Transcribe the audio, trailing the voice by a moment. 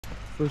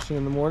First thing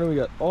in the morning, we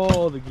got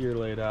all the gear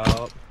laid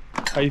out.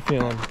 How you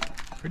feeling?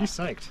 Pretty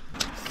psyched.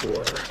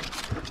 4,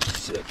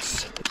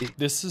 6, 8.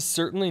 This is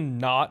certainly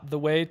not the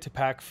way to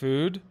pack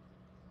food,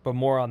 but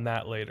more on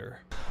that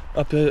later.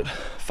 Up at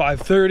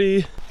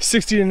 5:30,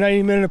 60 to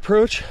 90 minute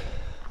approach.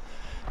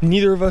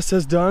 Neither of us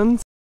has done.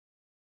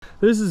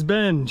 This is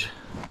Benj.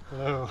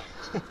 Hello.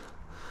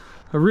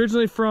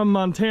 Originally from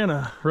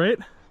Montana, right?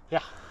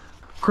 Yeah.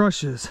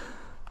 Crushes.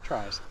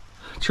 Tries.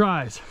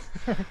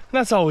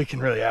 That's all we can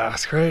really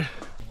ask, right?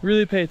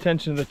 Really pay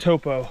attention to the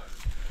topo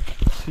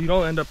so you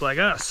don't end up like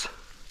us.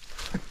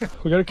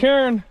 We got a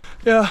cairn.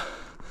 Yeah,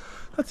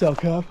 that's El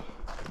Cap.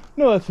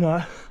 No, that's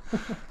not.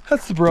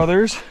 That's the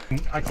brothers.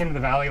 I came to the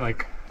valley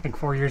like I think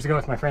 4 years ago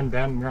with my friend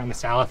Ben. We were on the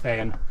Salafe,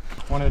 and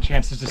one of the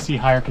chances to see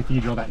Higher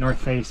Cathedral, that north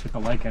face with the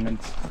lichen, and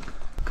it's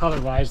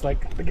color-wise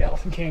like the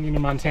Gallatin Canyon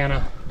in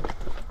Montana,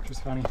 which is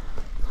funny.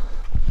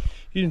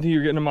 You didn't think you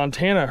were getting a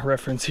Montana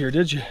reference here,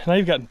 did you? Now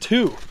you've gotten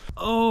 2.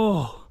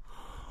 Oh,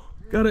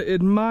 gotta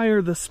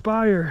admire the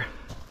spire.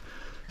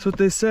 That's what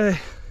they say.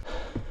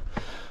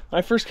 When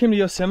I first came to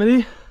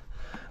Yosemite,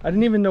 I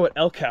didn't even know what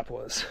El Cap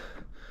was.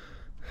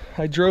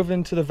 I drove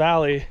into the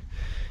valley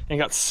and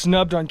got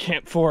snubbed on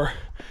Camp 4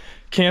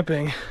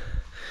 camping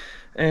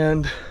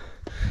and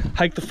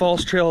hiked the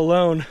Falls Trail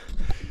alone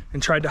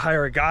and tried to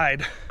hire a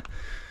guide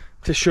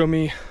to show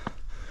me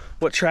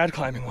what trad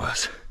climbing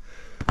was.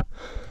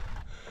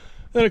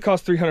 Then it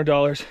cost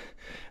 $300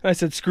 and I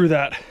said screw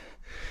that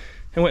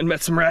and went and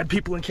met some rad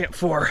people in Camp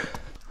 4.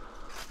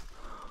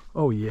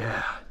 Oh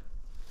yeah.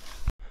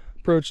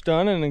 Approach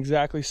done in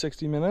exactly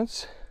 60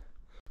 minutes.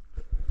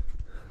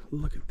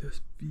 Look at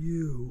this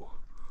view.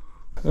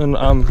 And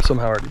I'm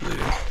somehow already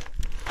bleeding.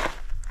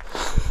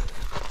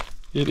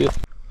 Idiot.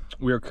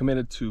 We are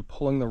committed to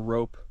pulling the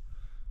rope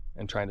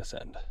and trying to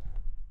send.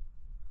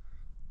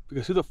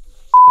 Because who the f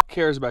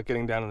cares about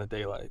getting down in the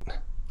daylight?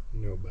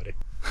 Nobody.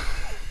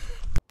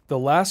 The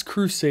Last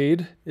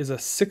Crusade is a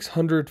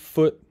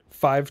 600-foot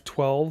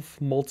 512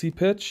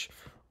 multi-pitch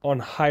on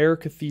Higher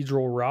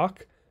Cathedral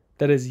rock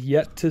that is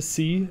yet to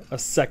see a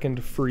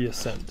second free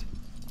ascent.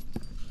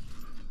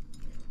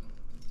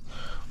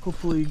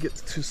 Hopefully get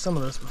to some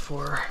of this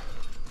before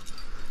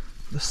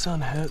the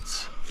sun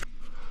hits.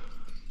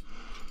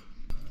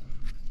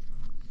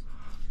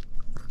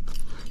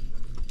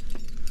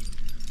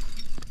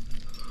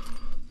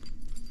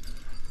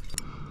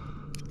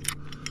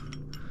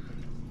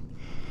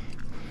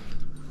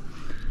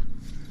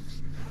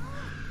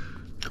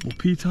 Couple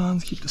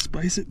pitons, keep the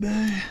spice at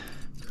bay.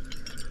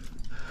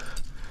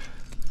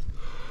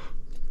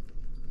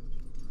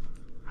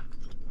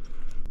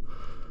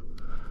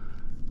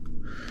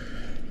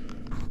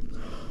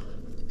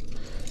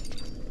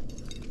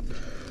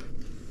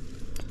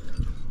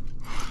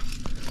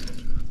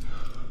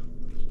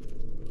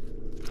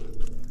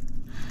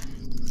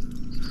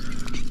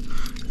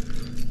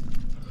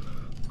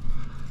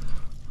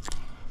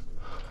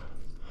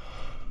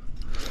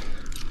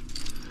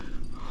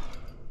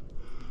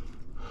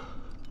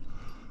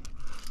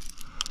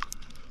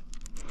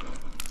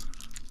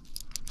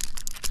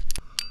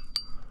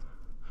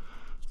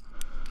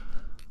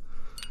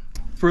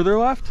 Further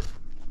left?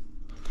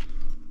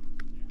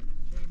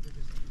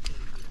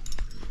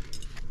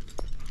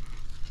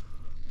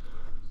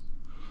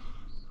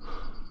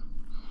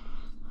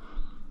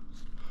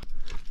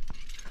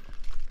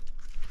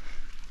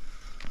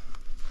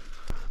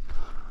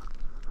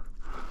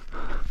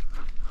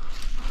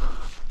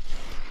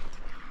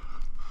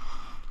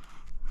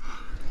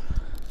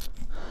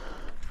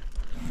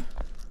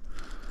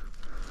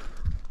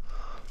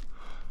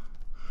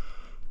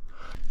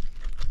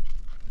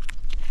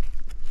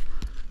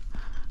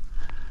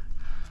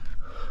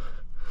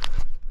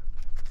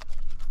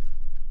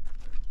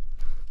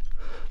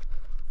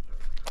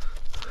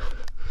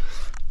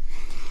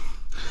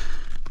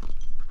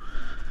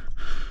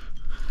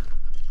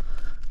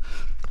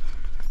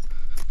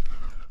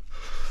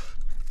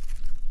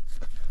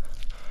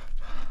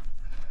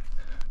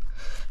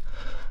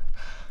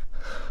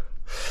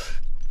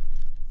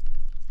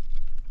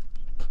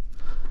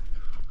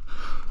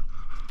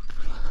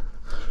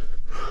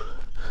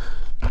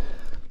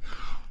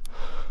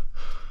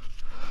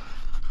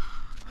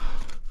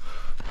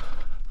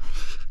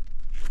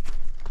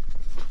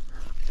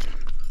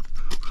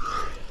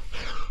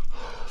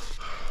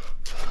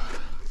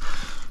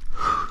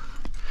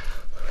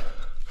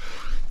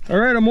 All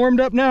right, I'm warmed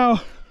up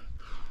now.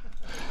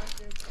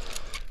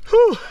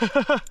 Whew.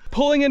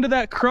 Pulling into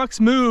that crux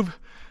move,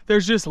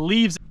 there's just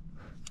leaves.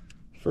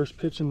 First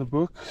pitch in the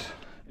books,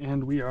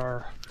 and we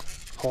are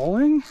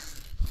hauling.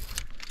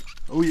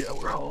 Oh yeah,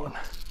 we're hauling.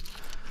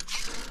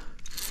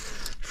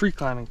 Free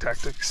climbing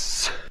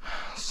tactics.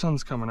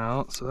 Sun's coming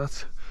out, so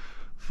that's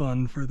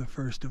fun for the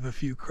first of a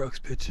few crux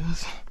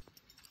pitches.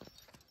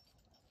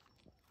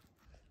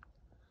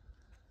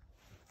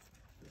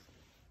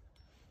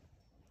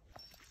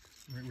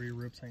 Right where your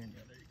rope's hanging,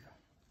 yeah, there you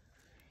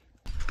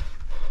go.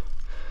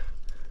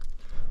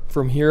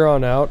 From here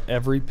on out,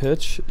 every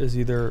pitch is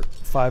either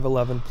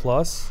 511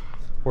 plus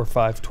or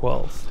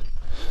 512.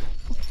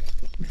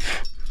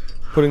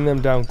 putting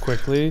them down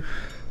quickly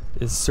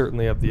is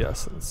certainly of the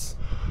essence.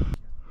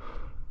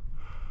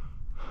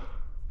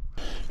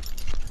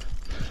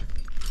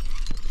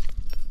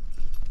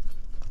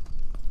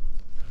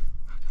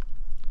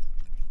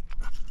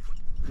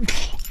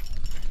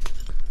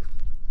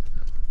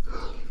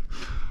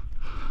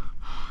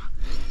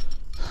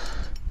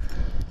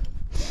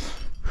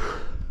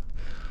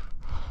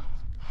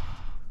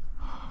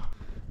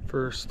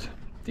 First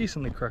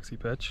decently cruxy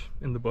pitch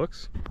in the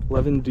books.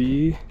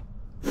 11D,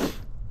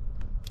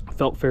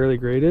 felt fairly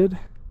graded.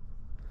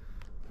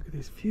 Look at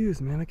these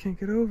views, man, I can't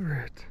get over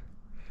it.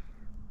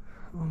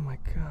 Oh my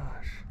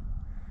gosh.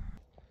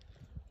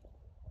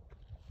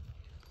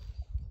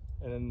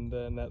 And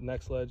then that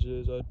next ledge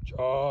is a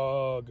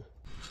jog.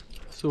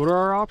 So what are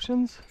our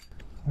options?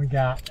 We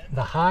got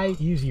the high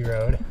easy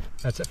road,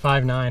 that's at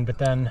 5.9, but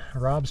then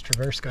Rob's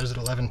Traverse goes at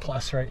 11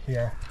 plus right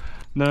here.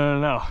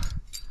 No.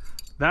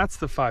 That's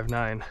the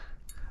 5.9.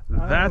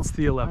 That's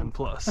the 11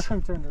 plus.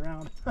 I'm turned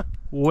around.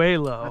 Way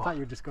low. I thought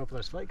you'd just go for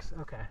those flakes.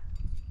 Okay.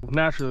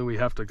 Naturally, we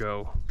have to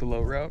go the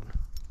low route.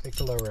 Take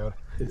the low road.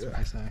 That's what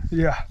I say.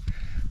 Yeah.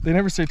 They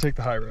never say take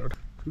the high road.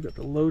 We got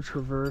the low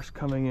traverse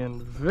coming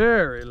in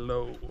very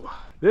low.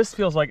 This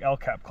feels like El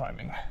Cap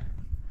climbing.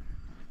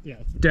 Yeah.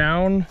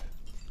 Down,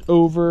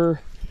 over,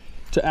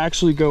 to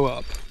actually go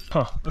up.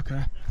 Huh,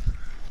 okay.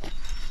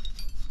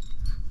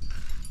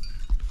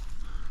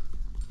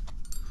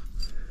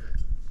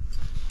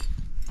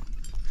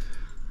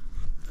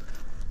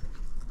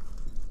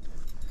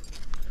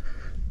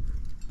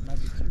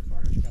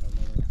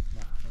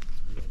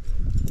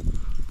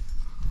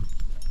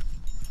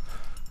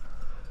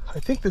 I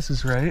think this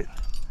is right.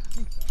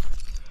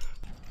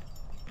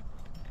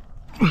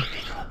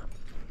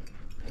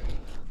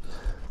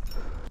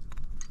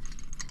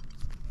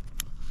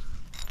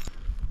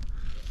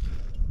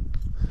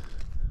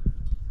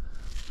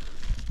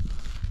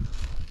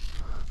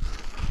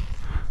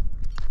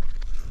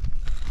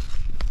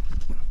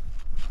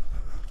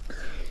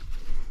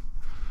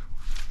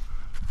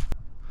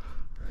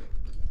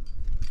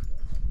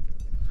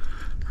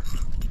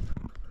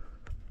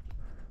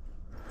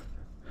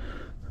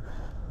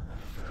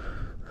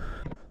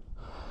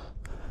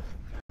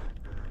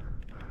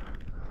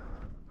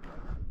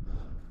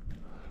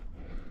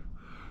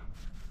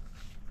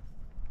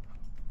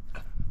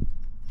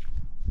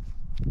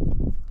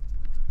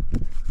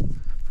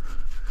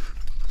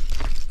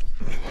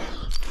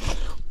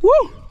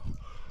 Woo!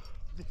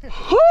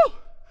 Woo!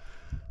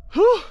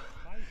 Woo!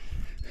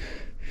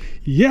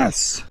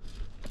 Yes!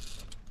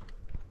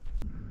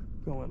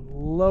 Going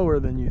lower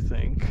than you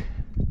think.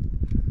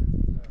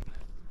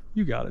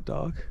 You got it,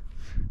 dog.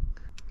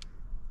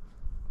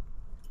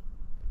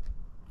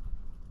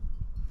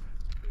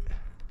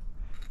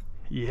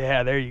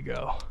 Yeah, there you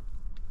go.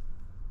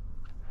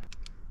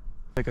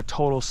 Like a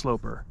total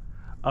sloper.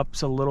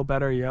 Up's a little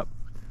better, yep.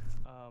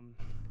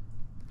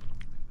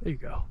 There you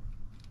go.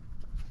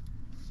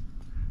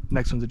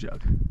 Next one's a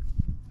jug.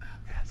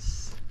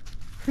 Yes.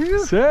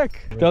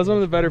 Sick. That was one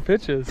of the better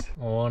pitches.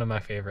 One of my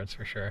favorites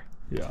for sure.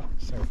 Yeah.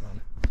 So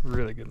fun.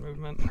 Really good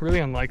movement. Really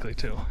unlikely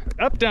too.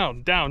 Up,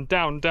 down, down,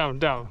 down, down,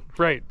 down.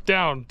 Right,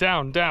 down,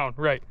 down, down,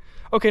 right.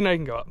 Okay, now you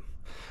can go up.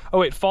 Oh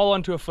wait, fall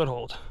onto a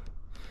foothold.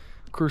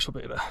 Crucial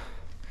beta.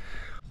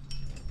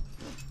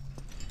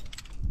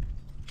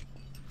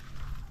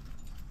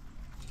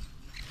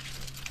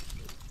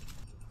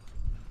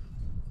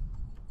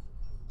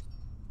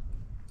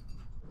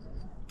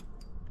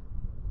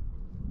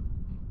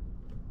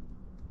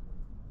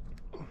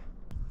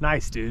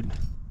 Nice, dude.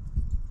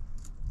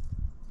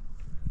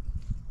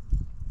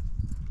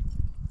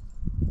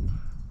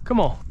 Come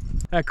on.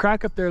 That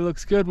crack up there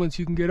looks good once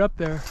you can get up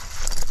there.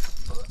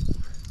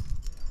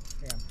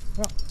 Damn.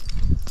 Well,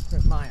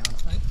 there's my on,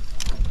 right?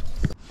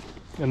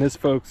 And this,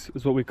 folks,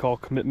 is what we call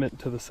commitment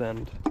to the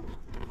send.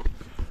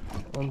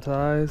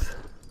 Unties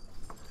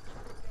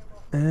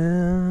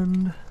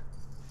and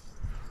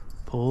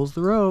pulls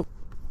the rope.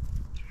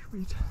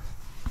 Sweet.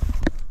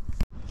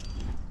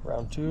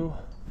 Round two.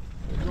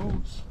 There it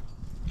goes.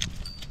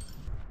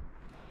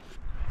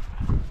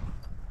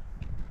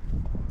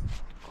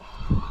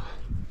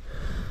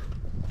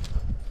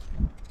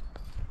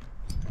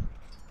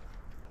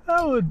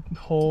 That would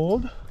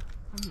hold.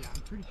 Yeah,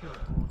 I'm pretty sure it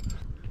holds.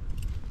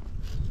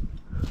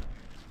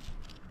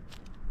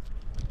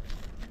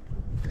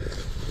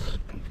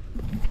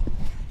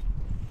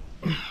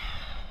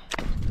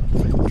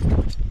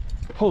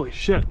 Holy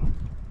shit.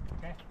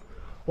 Okay.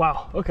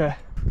 Wow, okay. Left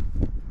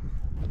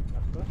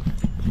foot.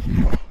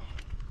 Going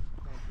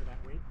for that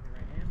weight in your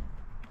right hand.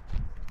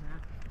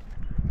 Snap.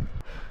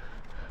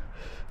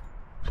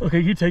 Okay,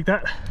 you take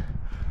that.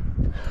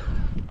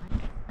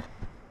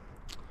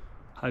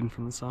 Hiding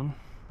from the sun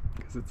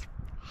because it's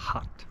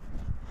hot.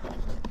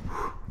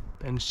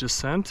 Ben's just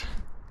sent,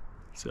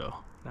 so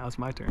now it's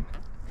my turn.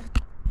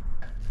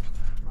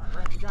 Come on,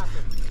 Brent, you got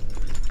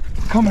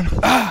this. Coming.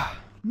 Ah,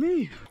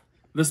 me.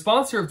 The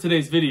sponsor of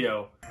today's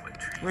video,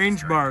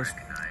 Range Bars.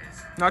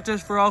 Not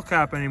just for all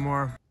cap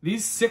anymore.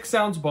 These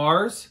 6-ounce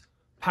bars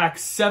pack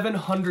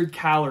 700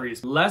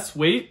 calories. Less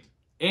weight,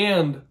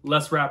 and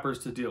less wrappers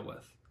to deal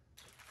with.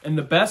 And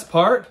the best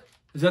part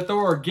is that they're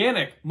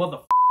organic, mother.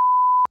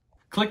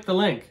 Click the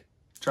link.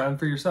 Try them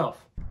for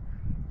yourself.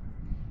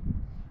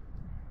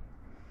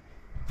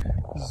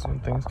 This is when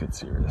things get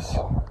serious.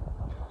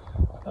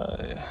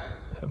 I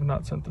have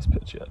not sent this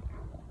pitch yet,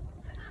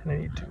 and I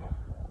need to.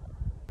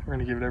 We're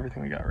gonna give it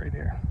everything we got right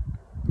here.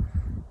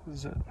 This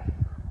is it.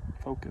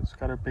 Focus.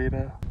 Got our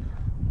beta.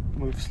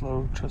 Move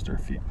slow. Trust our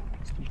feet.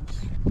 Let's do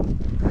this.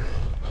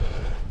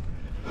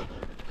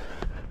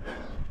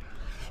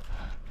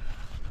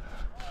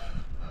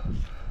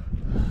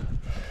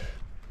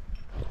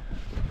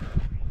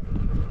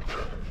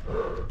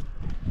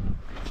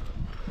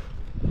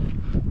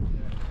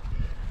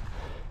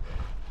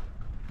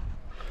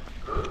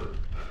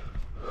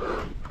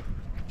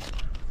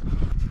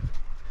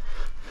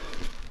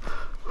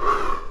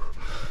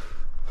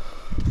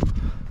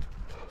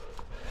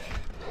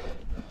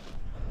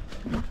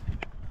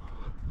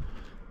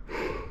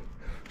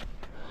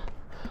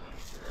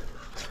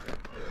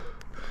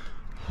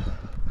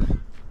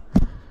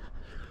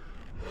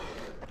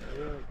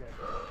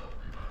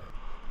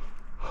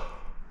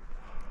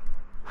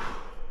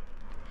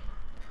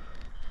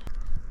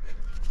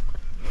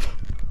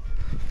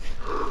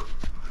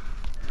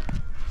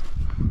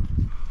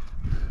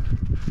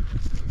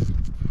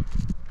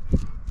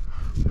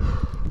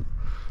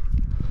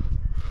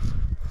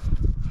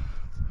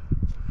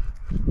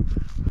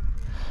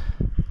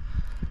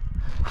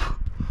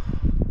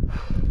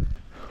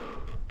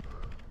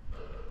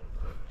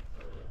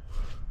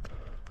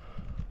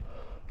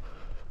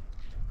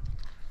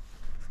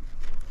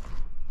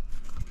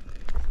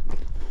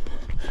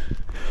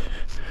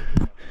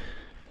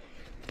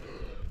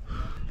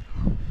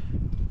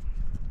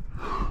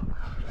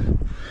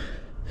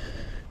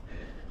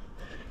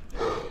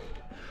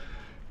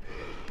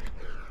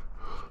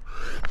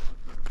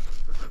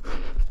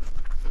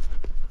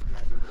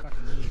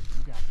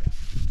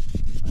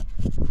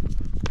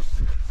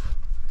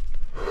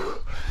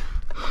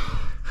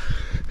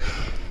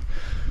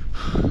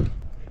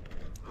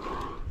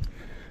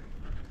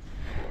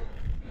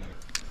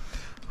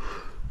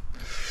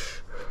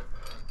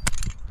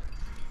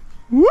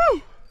 Woo!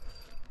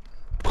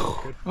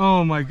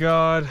 Oh my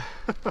god.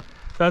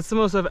 That's the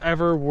most I've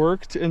ever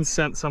worked and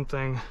sent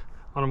something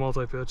on a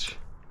multi-pitch.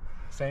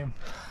 Same.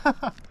 Oh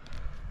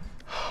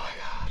my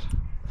god.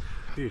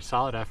 Dude,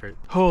 solid effort.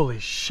 Holy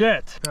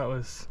shit. That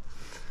was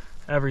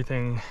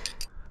everything.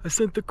 I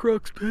sent the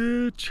crux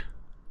pitch.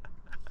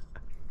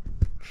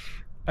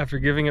 After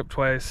giving up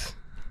twice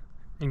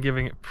and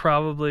giving it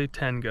probably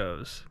 10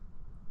 goes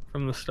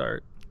from the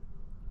start.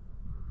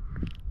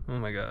 Oh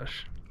my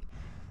gosh.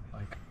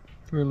 Like,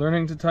 we're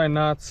learning to tie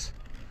knots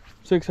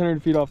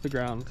 600 feet off the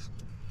ground.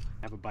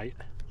 have a bite,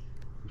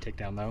 you take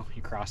down low,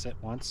 you cross it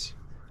once,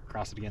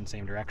 cross it again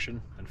same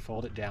direction, and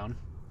fold it down,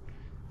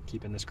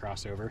 keeping this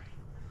crossover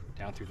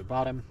down through the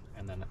bottom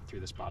and then through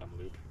this bottom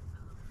loop.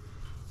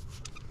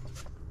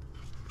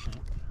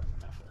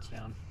 That folds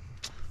down.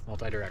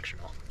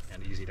 Multi-directional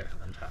and easy to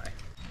untie.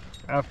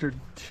 After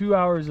 2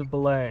 hours of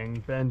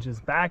belaying, Benj is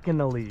back in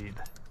the lead.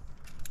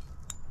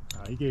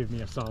 He gave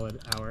me a solid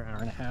hour, hour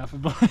and a half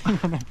of belaying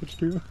on that pitch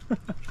too.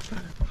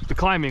 The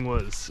climbing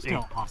was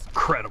Still awesome.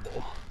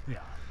 Incredible. Yeah.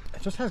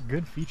 It just has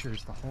good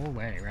features the whole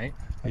way, right?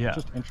 Like, yeah. It's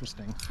just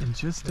interesting. And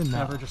just it's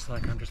enough. never just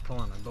like I'm just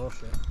pulling on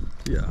bullshit.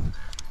 Yeah.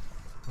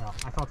 Well,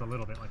 I felt a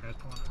little bit like I was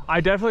pulling on bullshit. I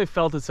definitely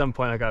felt at some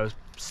point like I was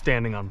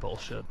standing on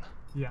bullshit.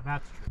 Yeah,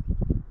 that's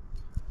true.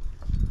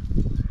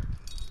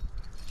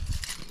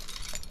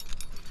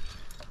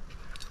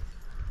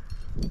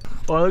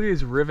 Oh, look at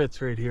these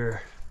rivets right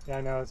here. Yeah,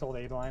 I know, it's old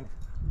aid line.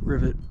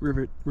 Rivet,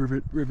 rivet,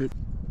 rivet, rivet.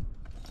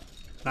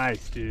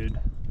 Nice, dude.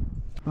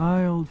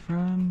 Bye, old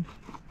friend.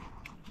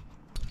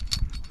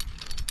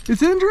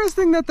 It's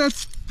interesting that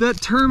that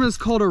term is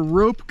called a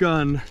rope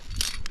gun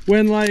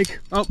when like,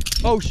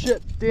 oh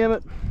shit, damn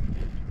it.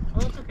 Oh,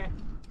 that's okay.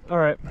 All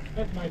right.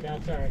 That's my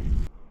bad, sorry.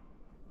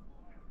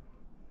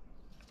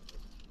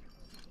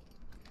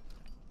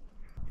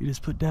 You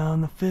just put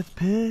down the 5th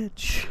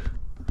pitch.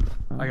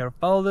 I gotta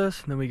follow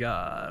this, and then we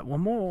got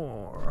one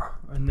more.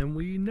 And then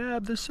we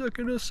nab the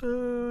second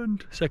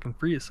ascent. Second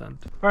free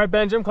ascent. All right,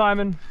 Benj, I'm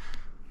climbing.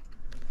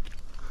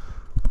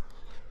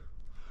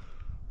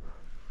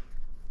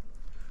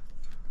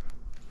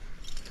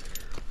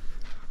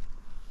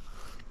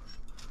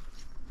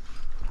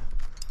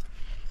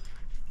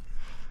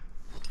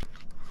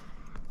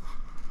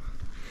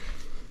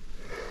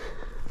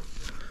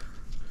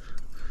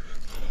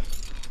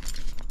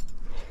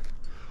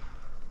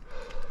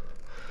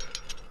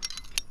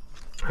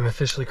 I'm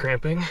officially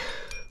cramping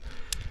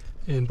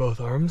in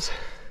both arms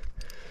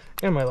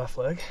and my left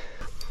leg.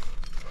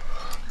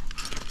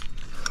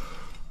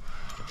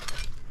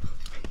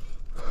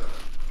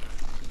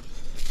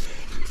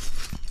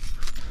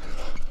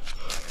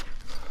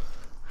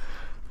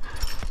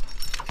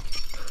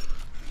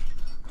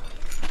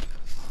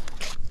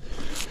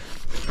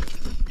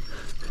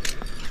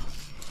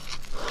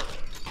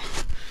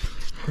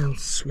 And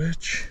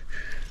switch.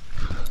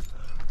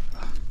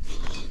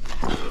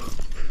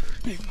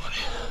 Big money.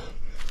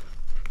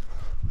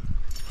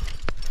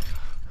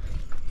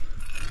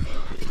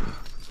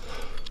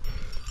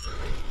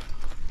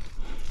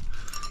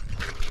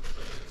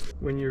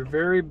 When you're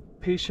very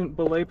patient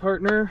belay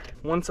partner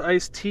wants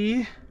iced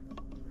tea,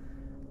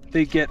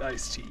 they get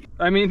iced tea.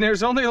 I mean,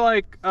 there's only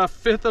like a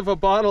fifth of a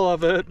bottle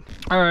of it.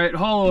 All right,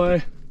 haul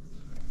away.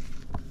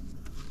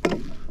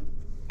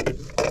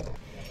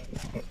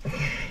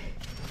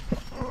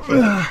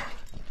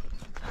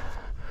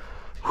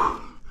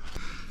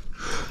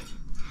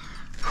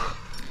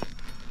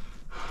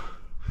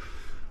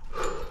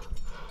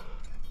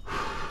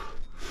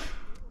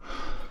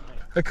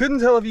 I couldn't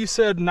tell if you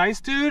said nice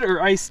dude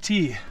or iced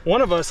tea.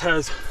 One of us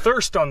has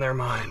thirst on their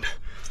mind,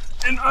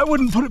 and I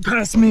wouldn't put it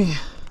past me.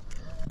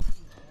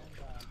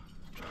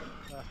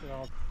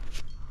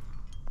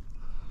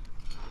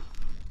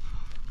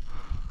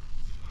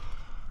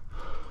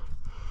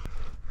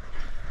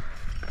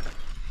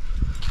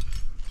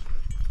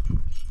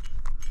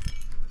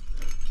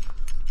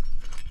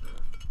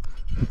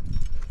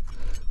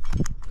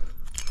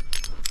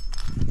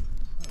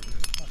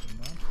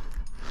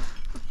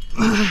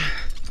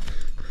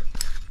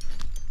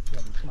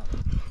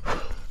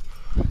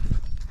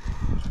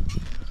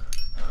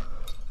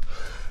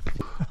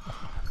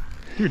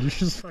 Dude, you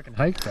should just fucking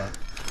hike that.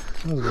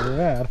 That was really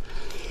bad.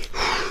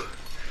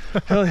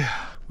 Hell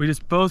yeah. We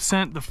just both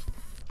sent the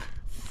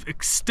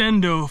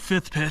extendo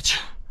 5th pitch,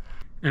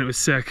 and it was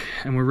sick,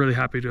 and we're really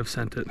happy to have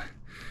sent it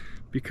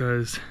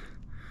because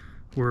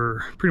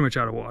we're pretty much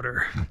out of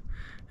water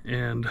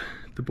and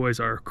the boys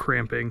are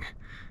cramping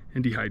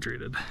and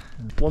dehydrated.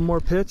 One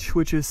more pitch,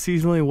 which is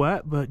seasonally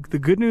wet, but the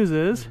good news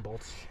is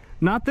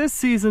not this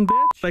season,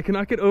 bitch. I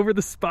cannot get over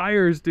the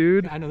spires,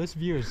 dude. I know, this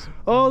view is...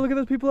 Oh, look at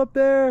those people up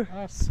there.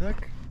 Oh,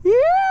 sick.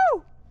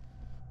 Ew!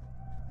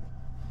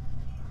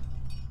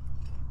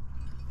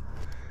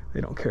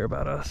 They don't care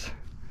about us,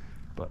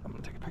 but I'm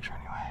gonna take a picture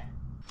anyway.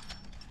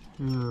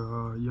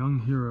 Here, young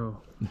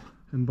hero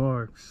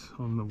embarks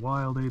on the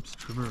Wild Apes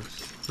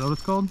Traverse. Is that what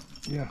it's called?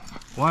 Yeah.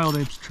 Wild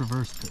Apes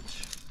Traverse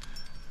pitch.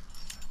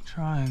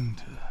 Trying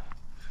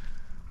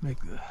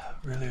to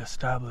really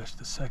establish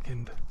the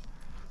second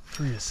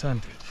free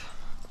ascent.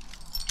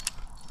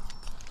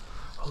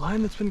 A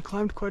line that's been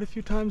climbed quite a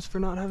few times for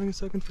not having a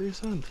second free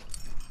ascent.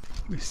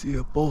 We see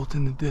a bolt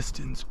in the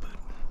distance, but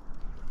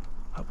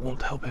I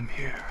won't help him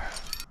here.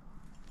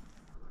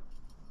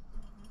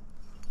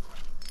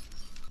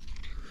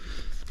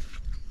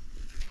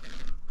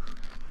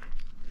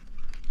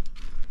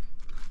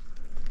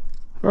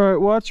 All right,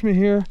 watch me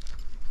here.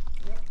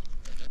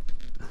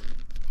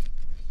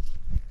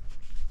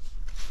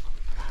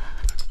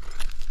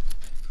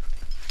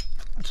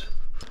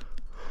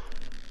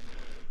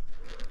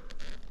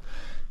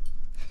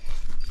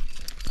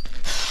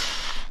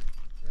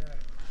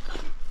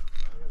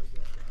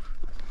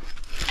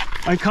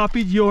 I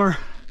copied your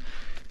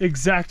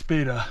exact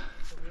beta.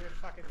 The weird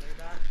fucking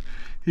layback?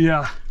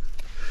 Yeah.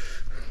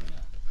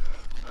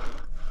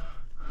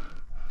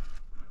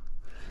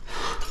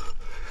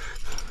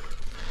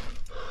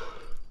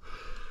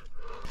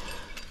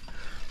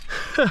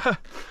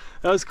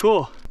 That was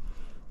cool.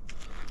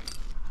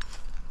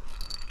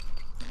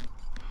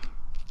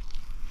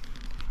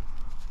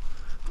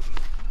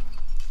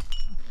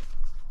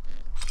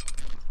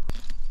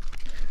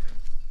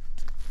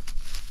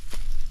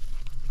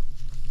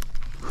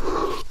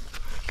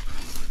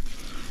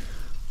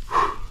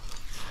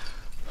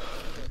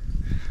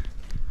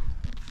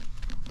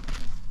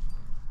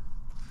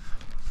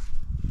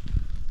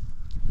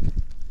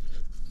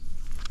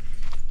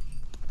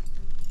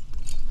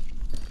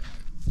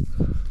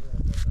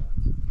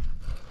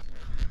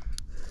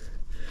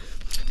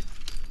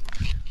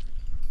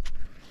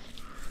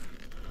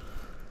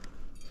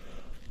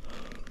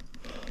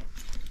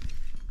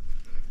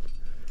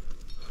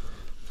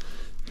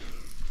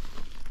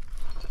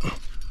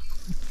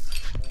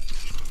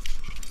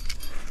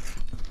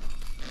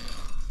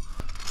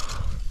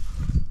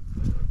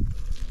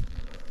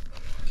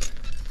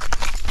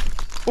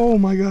 Oh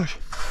my gosh.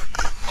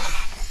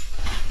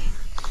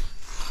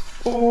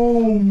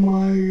 Oh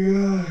my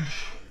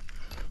gosh.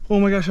 Oh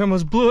my gosh, I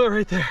almost blew it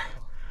right there.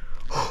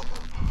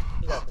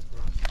 You got this, dude.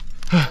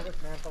 I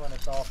just mantle and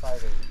it's all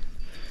 5/8.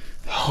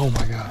 Oh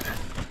my god.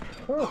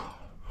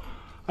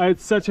 I had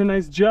such a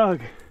nice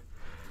jug.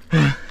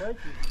 Thank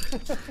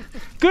you.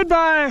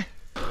 Goodbye.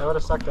 That would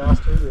have sucked ass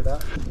to do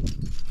that.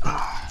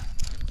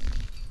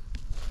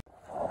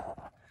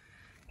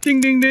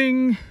 Ding ding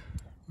ding.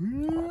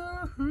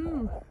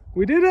 Woohoo.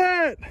 We did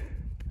it!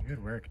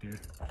 Good work, dude.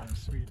 That was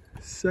sweet.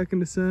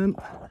 Second ascent.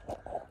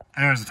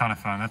 It was a ton of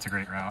fun. That's a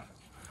great route.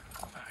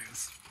 I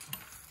was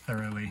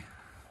thoroughly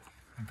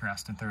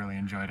impressed and thoroughly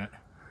enjoyed it.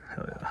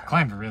 Hell yeah.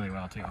 Climbed really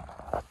well, too.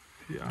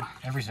 Yeah.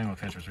 Every single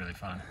pitch was really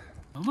fun.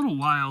 A little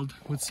wild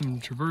with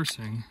some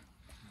traversing.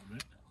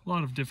 A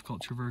lot of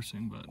difficult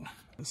traversing, but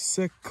a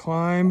sick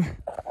climb.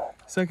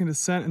 Second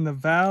ascent in the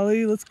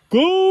valley. Let's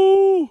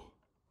go!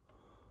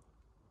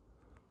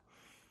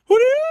 What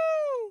are you?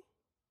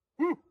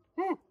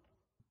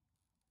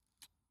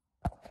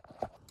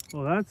 Oh,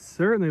 Well, that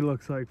certainly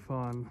looks like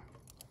fun.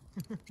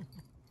 An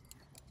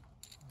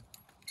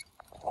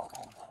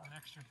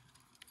extra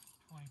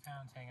 20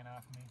 pounds hanging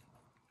off me.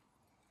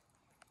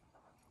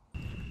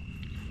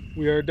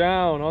 We are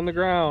down on the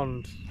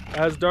ground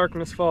as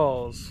darkness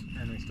falls.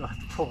 And we still have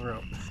to pull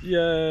rope.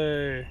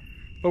 Yay.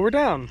 But we're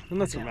down, and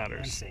that's what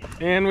matters.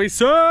 And And we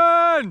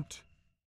sent!